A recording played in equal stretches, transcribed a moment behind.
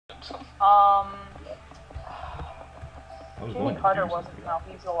Jimmy Carter wasn't. No,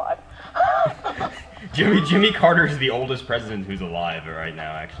 he's alive. Jimmy Carter is the oldest president who's alive right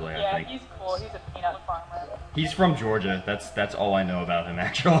now. Actually, I think. Yeah, he's cool. He's a peanut farmer. He's from Georgia. That's all I know about him,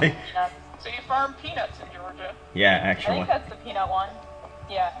 actually. Peanuts. So you farm peanuts in Georgia? Yeah, I actually. think that's the peanut one.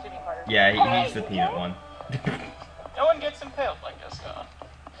 Yeah, Jimmy Carter. Yeah, he's the peanut one. No one gets impaled like Gaston.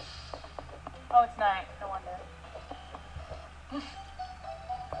 Oh, it's night. No wonder.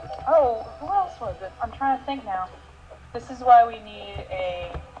 Oh, who else was it? I'm trying to think now. This is why we need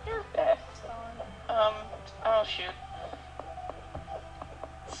a... Your bet. Oh shoot.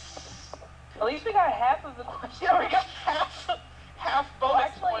 At least we got half of the question. Yeah, we got half bonus Well,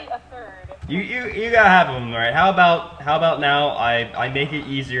 actually, point. a third. You gotta have them right. How about now? I make it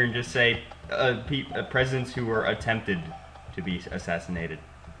easier and just say presidents who were attempted to be assassinated.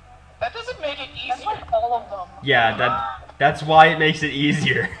 That doesn't make it That's easier. like all of them. Yeah, that's why it makes it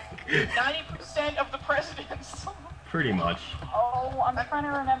easier. 90% of the presidents. Pretty much. Oh, I'm trying to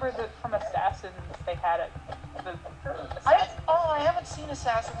remember that from Assassins they had it. I haven't seen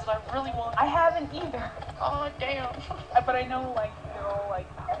Assassins and I really want. I haven't either. Oh damn. But I know like they're all like.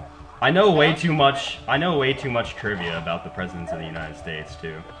 I know way too much. I know way too much trivia about the presidents of the United States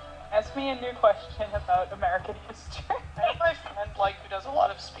too. Ask me a new question about American history. I have my friend like who does a lot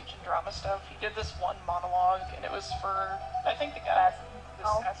of speech and drama stuff. He did this one monologue and it was for I think the guy.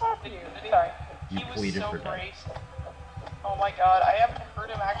 Oh, This fuck you. Sorry. You He was pleaded so for death. great. Oh my god, I haven't heard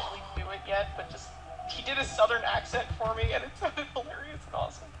him actually do it yet, but just he did a southern accent for me and it sounded hilarious and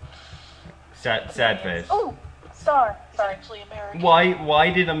awesome. Sad face. Oh, star. He's Sorry. actually American. Why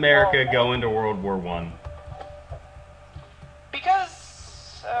did America go into World War I?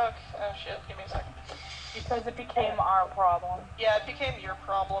 Because oh shit, give me a second. Because it became our problem. Yeah, it became your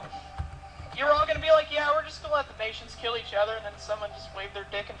problem. You were all gonna be like, yeah, we're just gonna let the nations kill each other, and then someone just waved their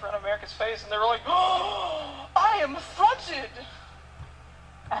dick in front of America's face, and they were like, oh, I am affronted!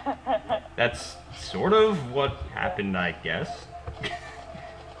 That's sort of what happened, I guess.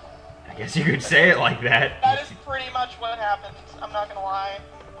 I guess you could say it like that. That is pretty much what happened, I'm not gonna lie.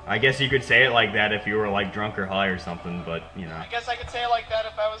 I guess you could say it like that if you were like drunk or high or something, but you know. I guess I could say it like that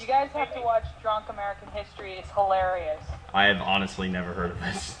if I was... You guys have to watch Drunk American History. It's hilarious. I have honestly never heard of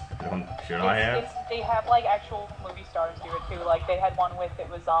this. Should I have? They have like actual movie stars do it too. Like they had one with it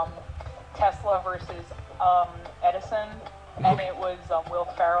was Tesla versus Edison, and it was Will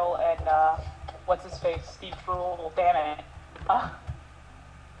Ferrell and what's his face, Steve Brule. Damn it.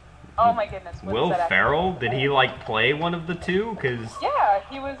 Oh my goodness. what is Will that Ferrell? actor? Did he like play one of the two? Cause Yeah,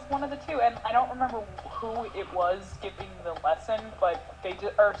 he was one of the two, and I don't remember who it was giving the lesson, but they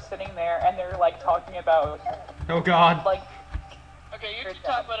just are sitting there and they're like talking about oh god. like Okay, you can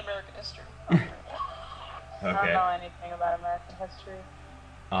talk about American history. I don't Okay. know anything about American history.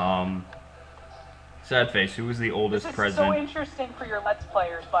 Sad face. Who was the oldest This is president? so interesting for your Let's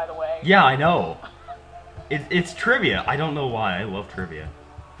Players, by the way. Yeah, I know. It's trivia. I don't know why. I love trivia.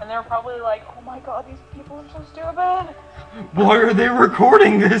 And they're probably like, oh my god, these people are so stupid. Why are they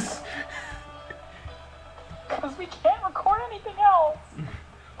recording this? Because we can't record anything else.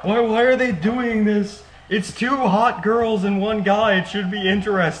 Why are they doing this? It's two hot girls and one guy. It should be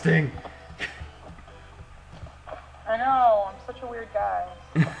interesting. I know, I'm such a weird guy.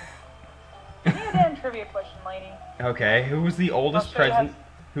 Give me a damn trivia question, lady. Okay, who was the oldest I'll show you president?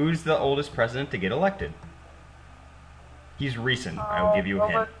 Who's the oldest president to get elected? He's recent. I will give you a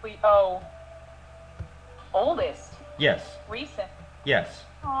hint. Oh. Oldest. Yes. Recent. Yes.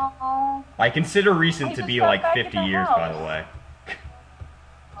 Oh. I consider recent He to just be got like back in 50 the years, by the house. way.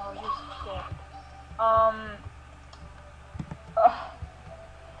 Oh, you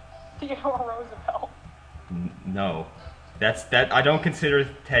shit. Theodore Roosevelt. No. I don't consider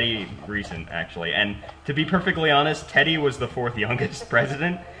Teddy recent, actually. And to be perfectly honest, Teddy was the fourth youngest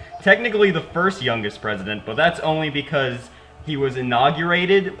president. Technically the first youngest president, but that's only because he was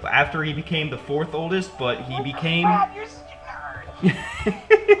inaugurated after he became the fourth oldest, but he became... Crap, you're such a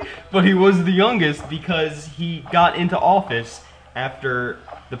nerd. But he was the youngest because he got into office after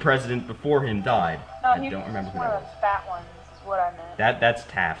the president before him died. No, I he don't was remember who one that of was. the fat ones, is what I meant. That's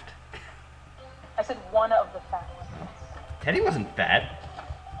Taft. I said one of the fat ones. Teddy wasn't fat.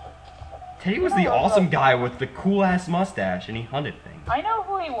 Teddy was the awesome guy with the cool-ass mustache, and he hunted things. I know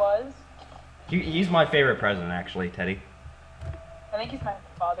who he was. He's my favorite president, actually, Teddy. I think he's my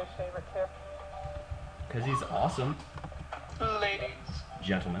father's favorite too. Because he's awesome. Ladies,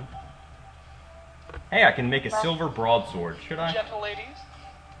 Gentlemen. Hey, I can make a silver broadsword. Should I? gentle ladies.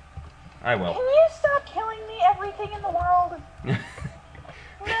 I Can will. you stop killing me everything in the world?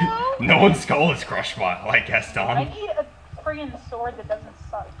 No. No one's skull is crushed by like I Gaston. need a friggin' sword that doesn't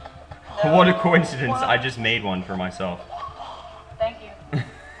suck. What a coincidence! I just made one for myself. Thank you.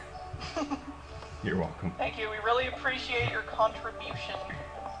 You're welcome. Thank you. We really appreciate your contribution.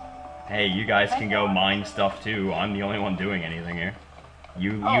 Hey, you guys can go mine stuff too. I'm the only one doing anything here.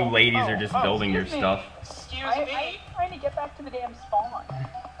 You ladies are just building your stuff. Excuse I'm me. trying to get back to the damn spawn.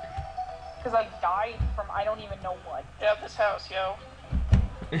 Because I died from I don't even know what. Yeah, this house, yo.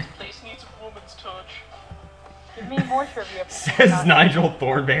 Place needs a woman's touch. Give me more trivia. Says Nigel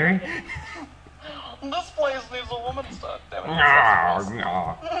Thornberry. This place needs a woman's touch. Damn it. Women's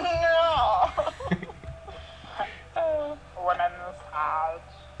touch.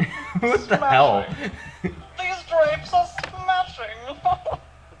 What the hell? These drapes are smashing.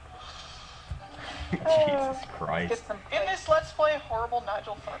 Jesus Christ. In this Let's Play, horrible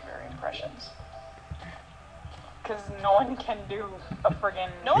Nigel Thornberry impressions. Because no one can do a friggin'...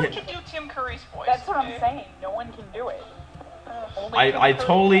 No one can do Tim Curry's voice. That's what okay? I'm saying. No one can do it. Only I Tim Curry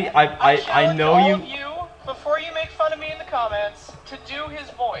totally, can. I challenge know all you. of you, before you make fun of me in the comments, to do his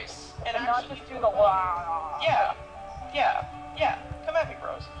voice. And And not actually just do the... Yeah. Come at me,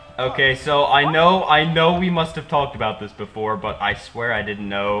 bros. Okay, so I know we must have talked about this before, but I swear I didn't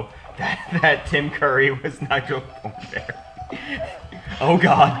know that Tim Curry was Nigel Thornberry. Oh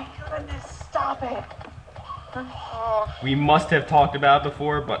God. Oh my goodness, stop it. Oh, We must have talked about it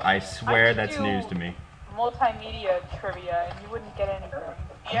before, but I swear could that's do news to me. Multimedia trivia and you wouldn't get anything.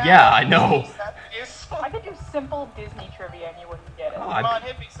 Yeah, I know. Sad face. I could do simple Disney trivia and you wouldn't get it. Oh, Come on,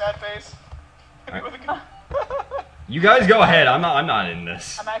 hit me, sad face. Hit me with a gun. You guys go ahead. I'm not in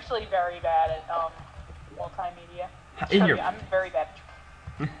this. I'm actually very bad at multimedia. In Trivia. your- I'm very bad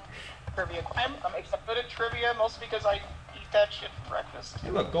at trivia. I'm good at trivia, mostly because I eat that shit for breakfast.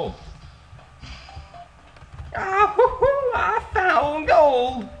 Hey, look, gold. Ah, woohoo! I found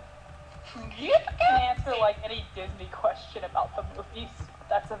gold. You can answer like any Disney question about the movies.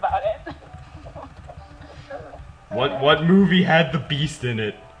 That's about it. What movie had the Beast in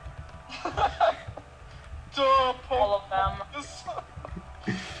it? Duh, All of them.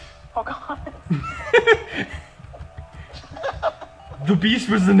 Oh god. The Beast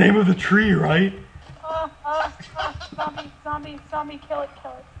was the name of the tree, right? Zombie, kill it.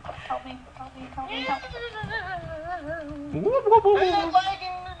 Help me. Whoop, whoop, whoop, They're whoop.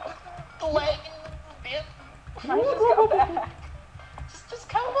 lagging bit. I just got back. Just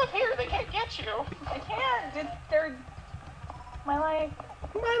come up here, they can't get you. I can't. They're my life.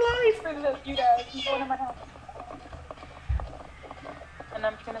 My life. For you guys, I'm going to my house. And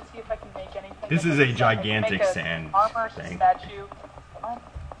I'm gonna see if I can make anything. This of is this a stuff. I can gigantic make a sand armor thing. statue. I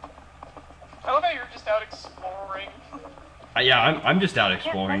love how you're just out exploring. Yeah, I'm just out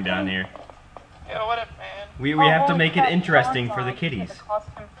exploring down here. Yeah, whatever, man. We have to make it interesting for the kiddies. It costs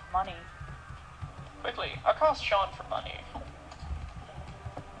him money. Quickly, I'll cost Sean for money.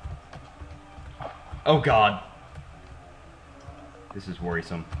 Oh God. This is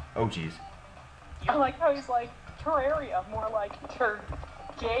worrisome. Oh jeez. I like how he's like Terraria, more like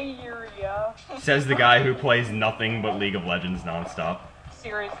Tergaria. Says the guy who plays nothing but League of Legends nonstop.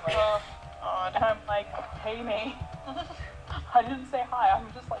 Seriously. God. And I'm like, pay me. I didn't say hi.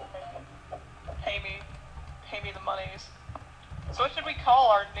 I'm just like, pay me. Pay me the monies. So what should we call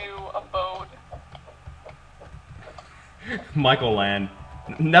our new abode? Michael Land.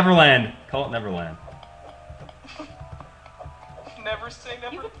 Neverland. Call it Neverland. Never say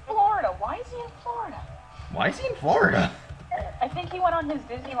He's never. in Florida. Why is he in Florida? Why is he in Florida? I think he went on his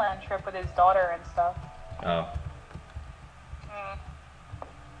Disneyland trip with his daughter and stuff. Oh.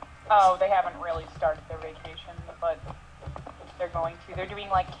 Oh, they haven't really started their vacation, but they're going to. They're doing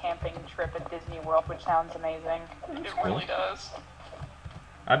like camping trip at Disney World, which sounds amazing. It really does.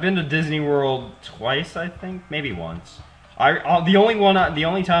 I've been to Disney World twice, I think, maybe once. The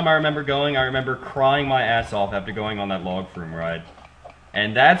only time I remember going, I remember crying my ass off after going on that log flume ride,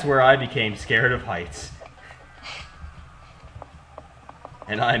 and that's where I became scared of heights.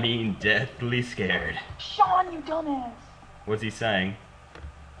 And I mean deathly scared. Sean, you dumbass! What's he saying?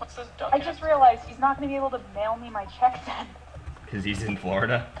 What's this I Duncan? just realized he's not going to be able to mail me my check then. Because he's in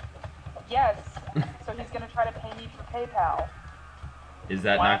Florida? Yes. So he's going to try to pay me for PayPal. Is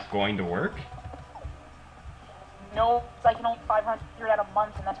that What? not going to work? No, it's like only $500 a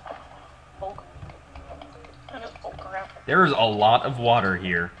month, and that's bulk. That is bullcrap. There's a lot of water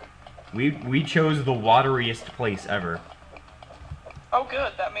here. We chose the wateriest place ever. Oh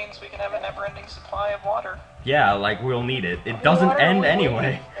good, that means we can have a never-ending supply of water. Yeah, like we'll need it. It doesn't What are end we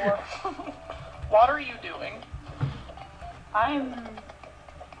anyway. waiting for? What are you doing? I'm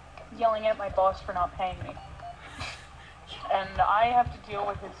yelling at my boss for not paying me. And I have to deal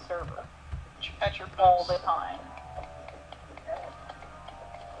with his server At your all boots. the time.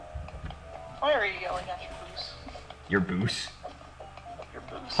 Why are you yelling at your booze? Your booze. Your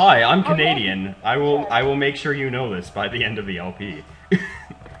booze. Hi, I'm Oh, yeah. Canadian. I will make sure you know this by the end of the LP.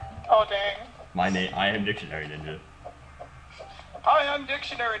 Oh dang. I am Dictionary Ninja. Hi, I'm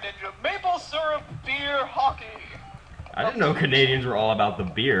Dictionary Ninja. Maple syrup, beer, hockey. I didn't know Canadians were all about the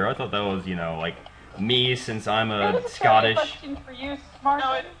beer. I thought that was, you know, like me since I'm Here's a a trivia Scottish. question for you, Martin.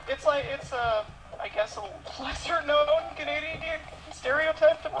 No, it's a, I guess, a lesser known Canadian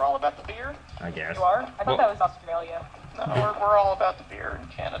stereotype that we're all about the beer. I guess. You are? I Well- thought that was Australia. No, we're all about the beer in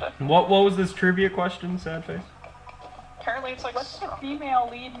Canada. What was this trivia question, Sadface? Apparently it's like What's the female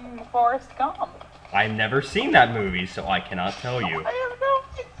lead in Forrest Gump? I've never seen that movie, so I cannot tell you. I have no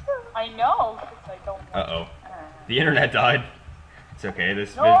idea. I know, because I don't know. Uh-oh. The internet died. It's okay,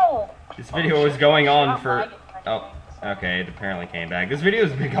 this No! video was going on Not for... lagging, Oh, actually. okay, it apparently came back. This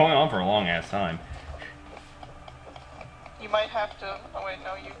video's been going on for a long-ass time. You might have to. Oh wait,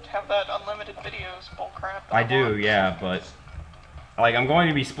 no, you have that unlimited videos bullcrap. I do, yeah, but... Like, I'm going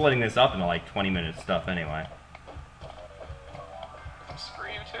to be splitting this up into, like, 20-minute stuff anyway. Screw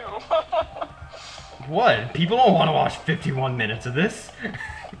you too. What? People don't want to watch 51 minutes of this.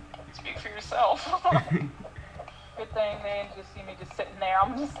 Speak for yourself. Good thing they didn't just see me just sitting there.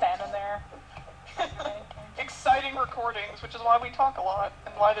 I'm just standing there. Exciting recordings, which is why we talk a lot,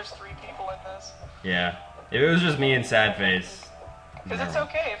 and why there's 3 people in this. Yeah. If it was just me and Sadface... Because it's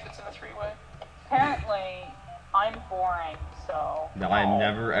okay if it's in a 3-way. Apparently, I'm boring, so... No, I'm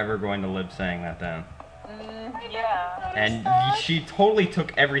never ever going to live saying that down. Yeah. And she totally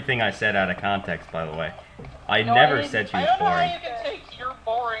took everything I said out of context, by the way. I No, never I said she I was don't know how boring. you can take you're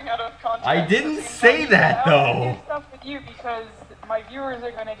boring out of context. I didn't It seems say like- that, I only though. do stuff with you because my viewers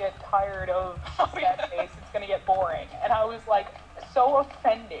are gonna get tired of Oh, yeah. that face. It's gonna get boring. And I was like, so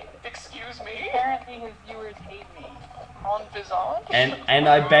offended. Excuse me? Apparently his viewers hate me. On Visage? And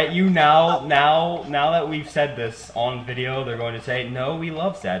I bet you now that we've said this on video, they're going to say, no, we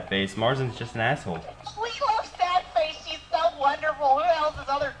love Sadface. Marzin's just an asshole. We love Sad Face, she's so wonderful. Who else is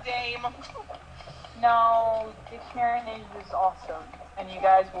other dame? No, Dictionary Ninja is awesome. And you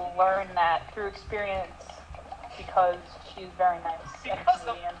guys will learn that through experience because she's very nice and a Because of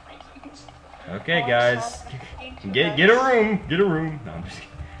comedian. reasons. Okay, guys. Get a room. Get a room. No, I'm just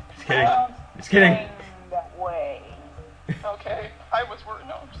kidding. Just kidding. Going that way. Okay, I was worried.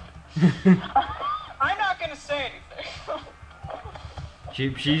 No, I'm just kidding. I'm not gonna say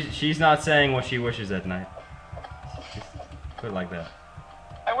anything. She's not saying what she wishes at night. Just put it like that.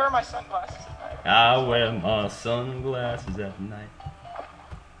 I wear my sunglasses at night. I wear my sunglasses at night.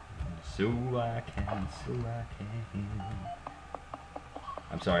 So I can.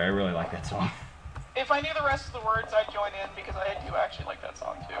 I'm sorry, I really like that song. If I knew the rest of the words, I'd join in because I do actually like that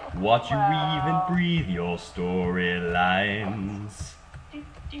song too. Watch you Wow. weave and breathe your storylines.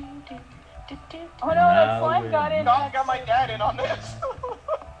 Oh no, that slime got in. God, I got my dad in on this.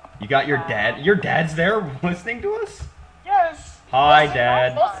 You got your dad? Your dad's there listening to us? Yes. Hi, Listen,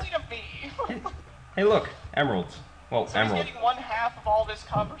 Dad. Mostly to me. Hey, look, emeralds. Well, So he's emerald. getting 1/2 of all this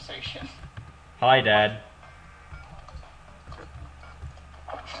conversation. Hi, Dad.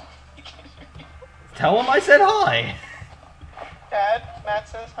 Tell him I said hi. Dad, Matt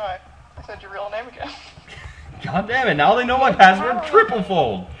says hi. I said your real name again. God damn it! Now they know my password triple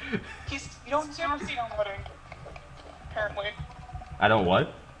fold. He's don't too have busy to. pouting. Apparently, I don't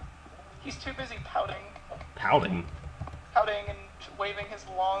what? he's too busy pouting, Pouting. and waving his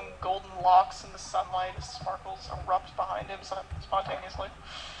long golden locks in the sunlight as sparkles erupt behind him spontaneously.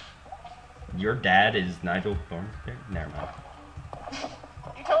 Your dad is Nigel Thornberry? Never mind.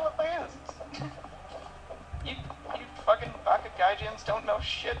 He totally is. You fucking Baka Gaijins don't know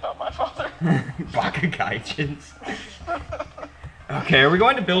shit about my father. Baka Gaijins. Okay, are we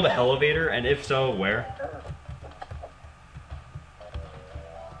going to build an elevator? And if so, where?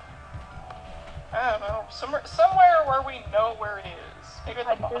 I don't know. Somewhere where we know where it is. Maybe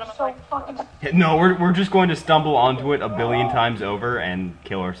at the bottom They're of so like fucking. No, we're just going to stumble onto it a billion times over and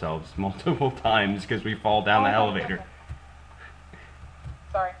kill ourselves multiple times because we fall down the elevator.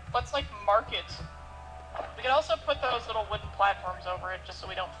 Sorry. Let's like mark it. We can also put those little wooden platforms over it just so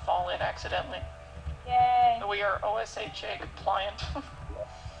we don't fall in accidentally. Yay. So we are OSHA compliant.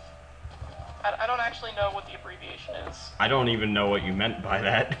 I don't actually know what the abbreviation is. I don't even know what you meant by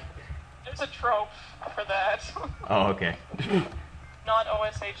that. There's a trope for that. Oh, okay. Not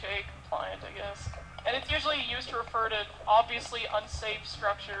OSHA compliant, I guess. And it's usually used to refer to obviously unsafe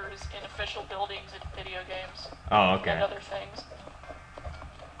structures in official buildings in video games Oh, and okay. other things.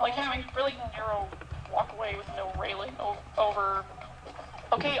 Like having really narrow walkway with no railing over.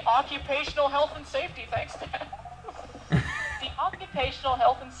 Okay, occupational health and safety, thanks, Dad. The Occupational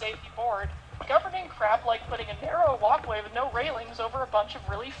Health and Safety Board governing crap like putting a narrow walkway with no railings over a bunch of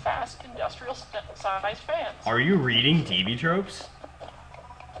really fast industrial-sized fans. Are you reading TV tropes?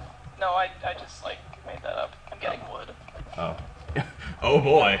 No, I just, like, made that up. I'm getting wood. Oh. Oh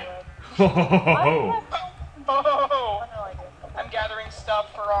boy. Oh. Oh! I like it. I'm gathering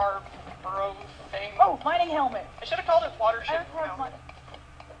stuff for our burrow thing. Oh, mining helmet. I should have called it I watership. don't have money.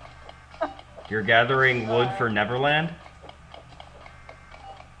 You're gathering wood for Neverland?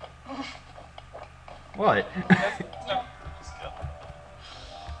 What? No, just kidding.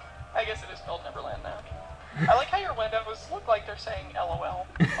 I guess it is called Neverland now. I like how your windows look like they're saying LOL,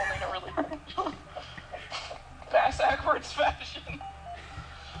 only in a really backwards fashion.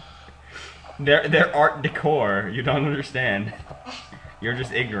 They're art decor. You don't understand. You're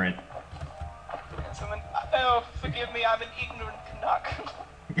just ignorant. And so then, oh, forgive me, I'm an ignorant Canuck.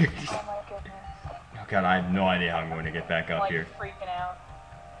 Oh my goodness. Oh god, I have no idea how I'm going to get back I'm up like here. freaking out.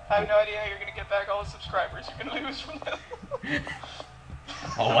 I have no idea how you're gonna get back all the subscribers you're gonna lose from this.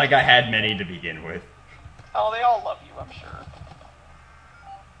 Oh, like I had many to begin with. Oh, they all love you, I'm sure.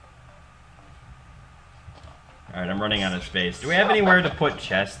 Alright, I'm running out of space. Do we have anywhere to put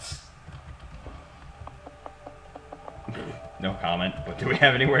chests? No comment, but do we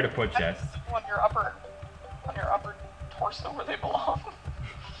have anywhere to put chests? On your upper torso where they belong.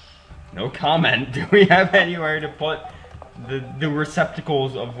 No comment. Do we have anywhere to put the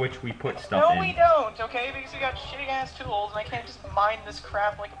receptacles of which we put stuff in? No, we don't, okay? Because we got shitty ass tools, and I can't just mine this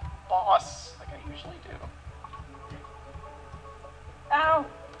crap like a boss, like I usually do. Ow!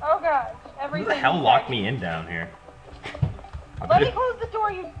 Oh gosh, Who everything. the hell locked me in down here? Let me close the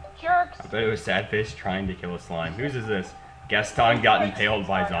door, you jerks! I bet it was Sadfish trying to kill a slime. Whose is this? Gaston got impaled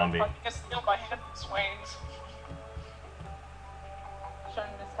by zombie. I guess steal my hand swains. Sean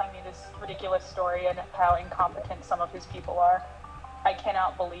is telling me this ridiculous story and how incompetent some of his people are. I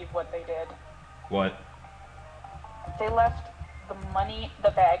cannot believe what they did. What? They left the money,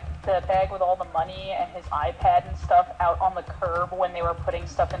 the bag with all the money and his iPad and stuff out on the curb when they were putting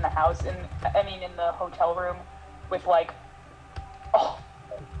stuff in the house, in the hotel room, with like, oh,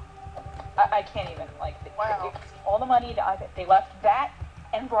 I can't even, like, Wow. all the money, the iPad, they left that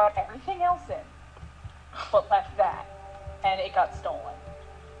and brought everything else in, but left that, and it got stolen.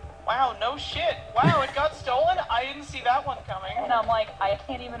 Wow, no shit. Wow, it got stolen? I didn't see that one coming. And I'm like, I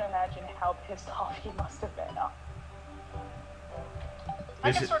can't even imagine how pissed off he must have been. I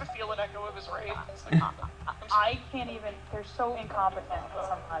This can is- sort of feel an echo of his rage. It's like, I can't even, they're so incompetent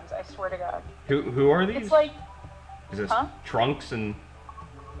sometimes, I swear to God. Who are these? It's like, Is this huh? Trunks and...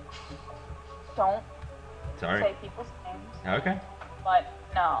 don't Sorry. say people's names, Okay. but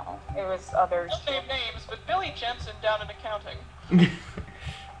no, it was others. don't name names, but Billy Jensen down in accounting.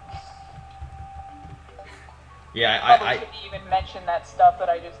 Yeah, Probably I... shouldn't even mention that stuff that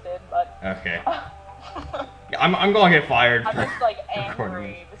I just did, but Okay. I'm gonna get fired I'm for just like recording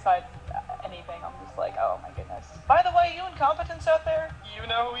angry besides anything. I'm just like, oh my goodness. By the way, you incompetents out there, you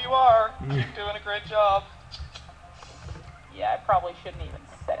know who you are. Keep doing a great job. Yeah, I probably shouldn't even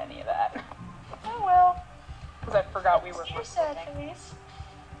said any of that. Oh well. Because I forgot we were recording. face.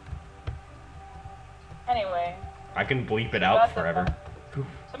 Anyway, I can bleep it out forever.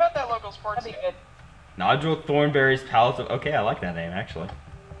 It's about that local sports that'd be team. good. Nodule Thornberry's Palace of... Okay, I like that name, actually.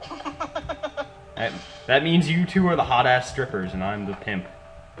 That means you two are the hot-ass strippers, and I'm the pimp.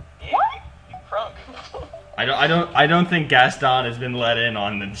 Yeah, you crunk. I don't think Gaston has been let in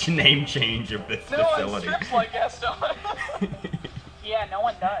on the name change of this No one facility. strips like Gaston. Yeah, no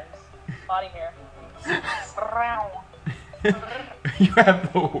one does. Body hair. You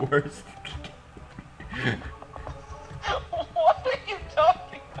have the worst. What are you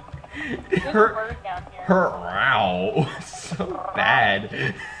talking about? There's a bird down here. Her row so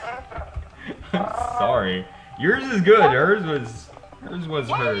bad. I'm sorry. Yours is good. Hers was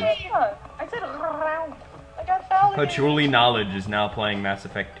hers. Yeah, I said round. I got fouled. Patchouli Knowledge is now playing Mass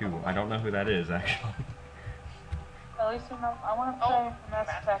Effect 2. I don't know who that is, actually. At least I want to play Mass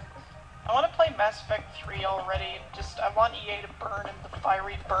Effect. I want to play Mass Effect 3 already. I want EA to burn in the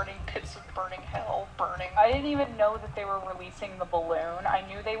fiery, burning pits of burning hell. Burning. I didn't even know that they were releasing the balloon. I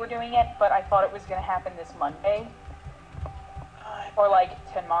knew they were doing it, but I thought it was going to happen this Monday. Or like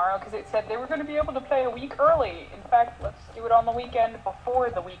tomorrow, because it said they were going to be able to play a week early. In fact, let's do it on the weekend before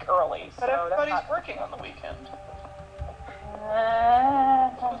the week early. But so everybody's that's not... working on the weekend.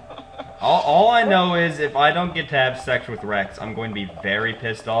 All I know is if I don't get to have sex with Rex, I'm going to be very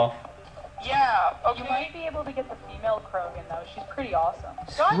pissed off. Yeah, You might okay. be able to get the female Krogan, though. She's pretty awesome.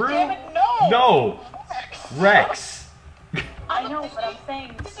 God Screw- damn it, no! No! Rex! I know, but I'm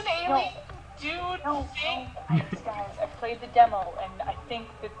saying... He's an alien. dude, No, think... guys, I played the demo, and I think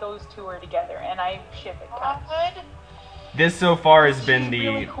that those two are together, and I ship it. What? This so far has been She's the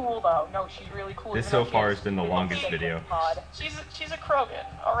really cool, though. No, she's really cool. this even so though far she has been the has longest sick video. pod. She's a Krogan,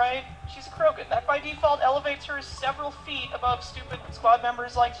 alright? She's a Krogan. That by default elevates her several feet above stupid squad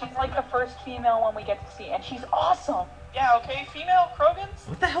members like She's like the first female one we get to see, and she's awesome. Yeah, okay, female Krogans?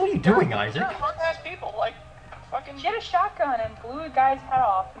 What the hell are you doing, Isaac? They're hard-ass people, like, fucking... She had a shotgun and blew a guy's head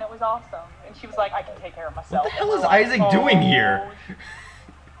off, and it was awesome. And she was like, I can take care of myself. What the hell is And we're like, Isaac doing here?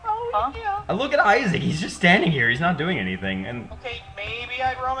 Oh, Huh? yeah. Look at Isaac. He's just standing here. He's not doing anything. And Okay, maybe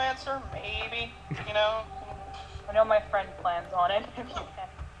I'd romance her, maybe, you know? I know my friend plans on it. If you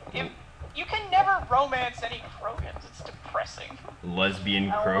can. If, you can never romance any Krogans, it's depressing.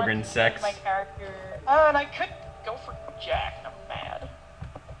 lesbian I want Krogan to sex. make my character. And I could go for Jack, and I'm mad.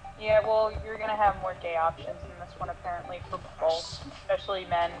 Yeah, well, you're gonna have more gay options in this one apparently for both, especially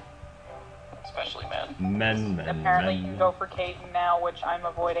men. Especially men. Men. Apparently, you can go for Caden now, which I'm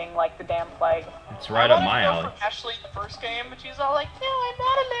avoiding like the damn plague. It's right up my I wanted to alley. go for Ashley the first game, but she's all like, no, I'm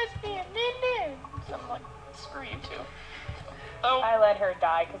not a lesbian, no. So I'm like, screw you two. So, I let her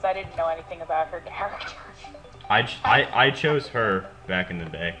die because I didn't know anything about her character. I chose her back in the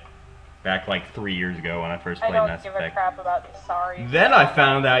day. Back like 3 years ago when I first I played don't Mass give a Effect. crap about the sorry. Then I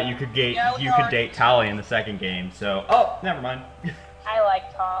found out you could Yeah, we you could are. date Tali in the second game. So never mind. I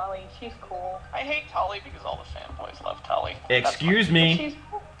like Tali. She's cool. I hate Tali because all the fanboys love Tali. Excuse But me. she's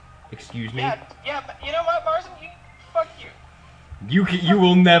cool. Excuse me. Yeah, but you know what, Marsden? Fuck you. You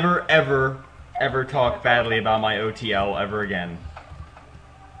will never ever talk badly about my OTL ever again.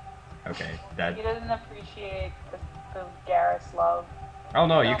 Okay, that. He doesn't appreciate the Garrus love. Oh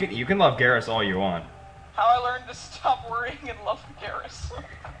no, you can love Garrus all you want. How I learned to stop worrying and love Garrus.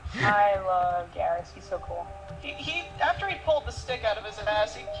 I love Garrus. He's so cool. He after he pulled the stick out of his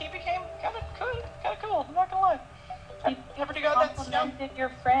ass, he became kind of cool. I'm not gonna lie. He After you got that snout complimented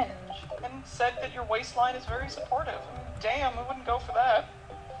your fringe. and said that your waistline is very supportive. Damn, I wouldn't go for that.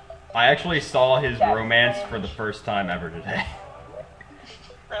 I actually saw his That's romance for cringe. the first time ever today.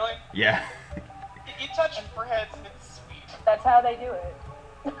 Really? Yeah. You touch foreheads and it's sweet. That's how they do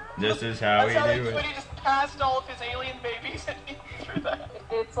it. This is how That's how we they do do it. it. He just passed all of his alien babies and he threw that.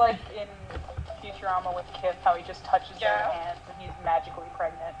 It's like in Futurama with Kip, how he just touches their Yeah. hands and he's magically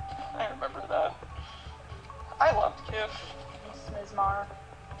pregnant. I remember that. I loved Kif. Smizmar.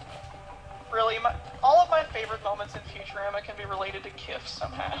 Really, all of my favorite moments in Futurama can be related to Kif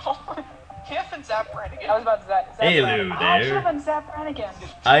somehow. Kif and Zap Brannigan. I was about to Zap Hello Brannigan. there. I should have been Zap Brannigan.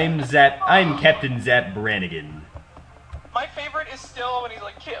 I'm Captain Zap Brannigan. My favorite is still when he's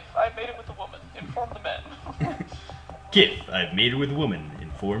like, Kif, I made it with a woman. Inform the men. Kif, I've made it with woman.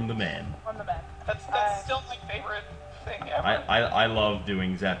 Inform the man. On the back. That's still my favorite thing ever. I love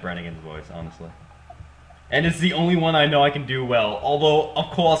doing Zap Brannigan's voice, honestly. And it's the only one I know I can do well. Although, of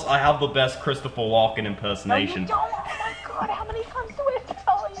course, I have the best Christopher Walken No, you impersonation. don't. Oh my god, how many times do I have to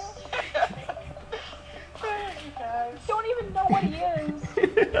tell you? You guys. You don't even know what he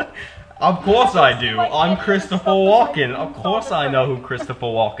is. Of course I do. I'm Christopher Walken. Of course I know who Christopher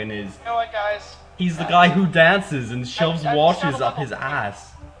Walken is. You know what, guys? He's the guy who dances and shoves I just watches have a up his level-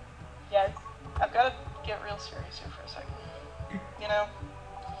 ass. Yes. I've got to get real serious here for a second. You know,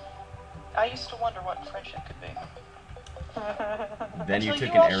 I used to wonder what friendship could be. Then you Until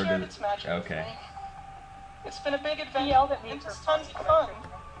took all an shared error its magic with Okay. me. It's been a big adventure. He yelled at me It's for tons of fun.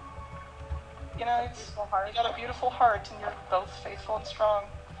 You know, it's, Beautiful heart. you got a beautiful heart and you're both faithful and strong.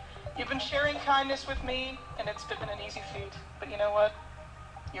 You've been sharing kindness with me, and it's been an easy feat. But you know what?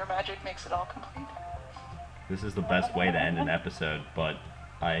 Your magic makes it all complete. This is the best way to end an episode, but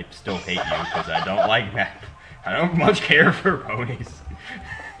I still hate you because I don't like that. I don't much care for ponies.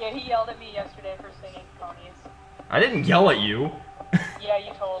 Yeah, he yelled at me yesterday for singing ponies. I didn't yell at you. Yeah,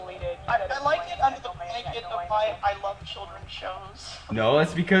 you totally did. You said I like annoying, it under the annoying, blanket of annoying. why I love children's shows. No,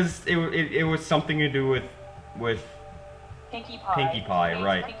 it's because it was something to do with. Pinkie Pie. Pinkie Pie, He hates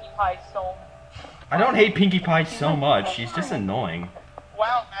right. Pinkie Pie so. I don't hate Pinkie Pie so much. She's just annoying.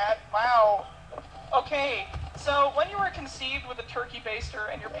 Wow, Matt, wow. Okay, so when you were conceived with a turkey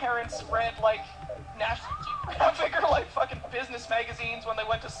baster and your parents read, like, National Geographic or, like, fucking business magazines when they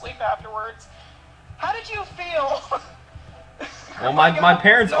went to sleep afterwards, how did you feel? Well, my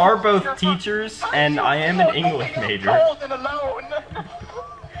parents are both teachers, and I am an English major. Cold and alone.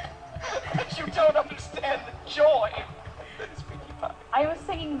 You don't understand the joy that is Pinkie Pie. I was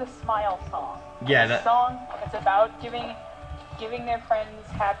singing the Smile song. Yeah, The that. song that's about giving their friends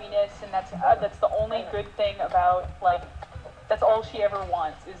happiness, and that's the only good thing about like That's all she ever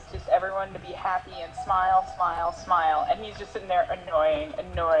wants, is just everyone to be happy and smile, smile, smile. And he's just sitting there annoying,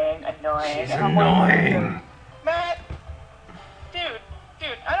 annoying, annoying. She's And I'm like, annoying. Matt, dude,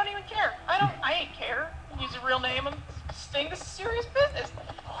 I don't even care. I ain't care. Use a real name and Sting. This is serious business.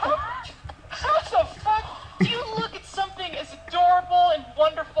 How the fuck do you look at something as adorable and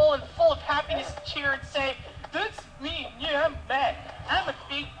wonderful and full of happiness and cheer and say, that's me, yeah, I'm Matt. I'm a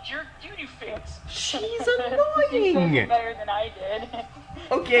big jerk doo-doo face. She's She said it annoying. better than I did.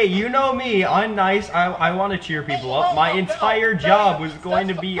 Okay, you know me. I'm nice. I want to cheer people up. My entire job was going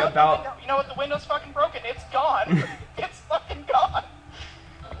to be about. You know what? The window's fucking broken. It's gone. It's fucking gone.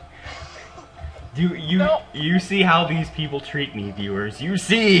 Do you No. you see how these people treat me, viewers? You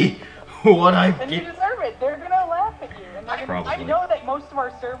see what I And you get. deserve it. They're gonna laugh at you. And they're gonna, Probably. I know that most of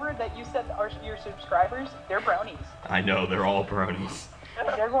our server that you said are your subscribers, they're bronies. I know they're all bronies. And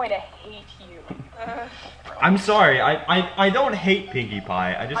they're going to hate you. I'm sorry. I don't hate Pinkie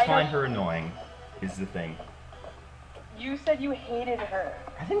Pie. I just I know. find her annoying. Is the thing. You said you hated her.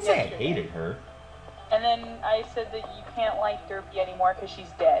 I didn't say I yesterday. hated her. And then I said that you can't like Derpy anymore because she's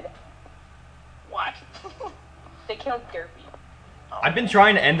dead. What? They killed Derpy. I've been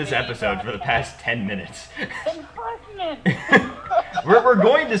trying to end this episode for the past 10 minutes. Then fucking it. We're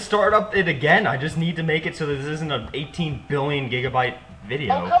going to start up it again. I just need to make it so that this isn't an 18 billion gigabyte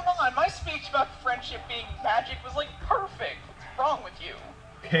video. Oh, come on. My speech about friendship being magic was like perfect. What's wrong with you?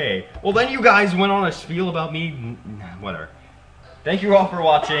 Okay. Well, then you guys went on a spiel about me. Whatever. Thank you all for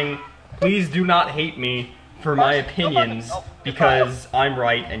watching. Please do not hate me for my opinions because I'm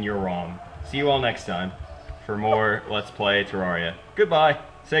right and you're wrong. See you all next time for more Let's Play Terraria. Goodbye.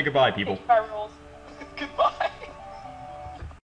 Say goodbye, people. Pinkie Pie rules. Goodbye.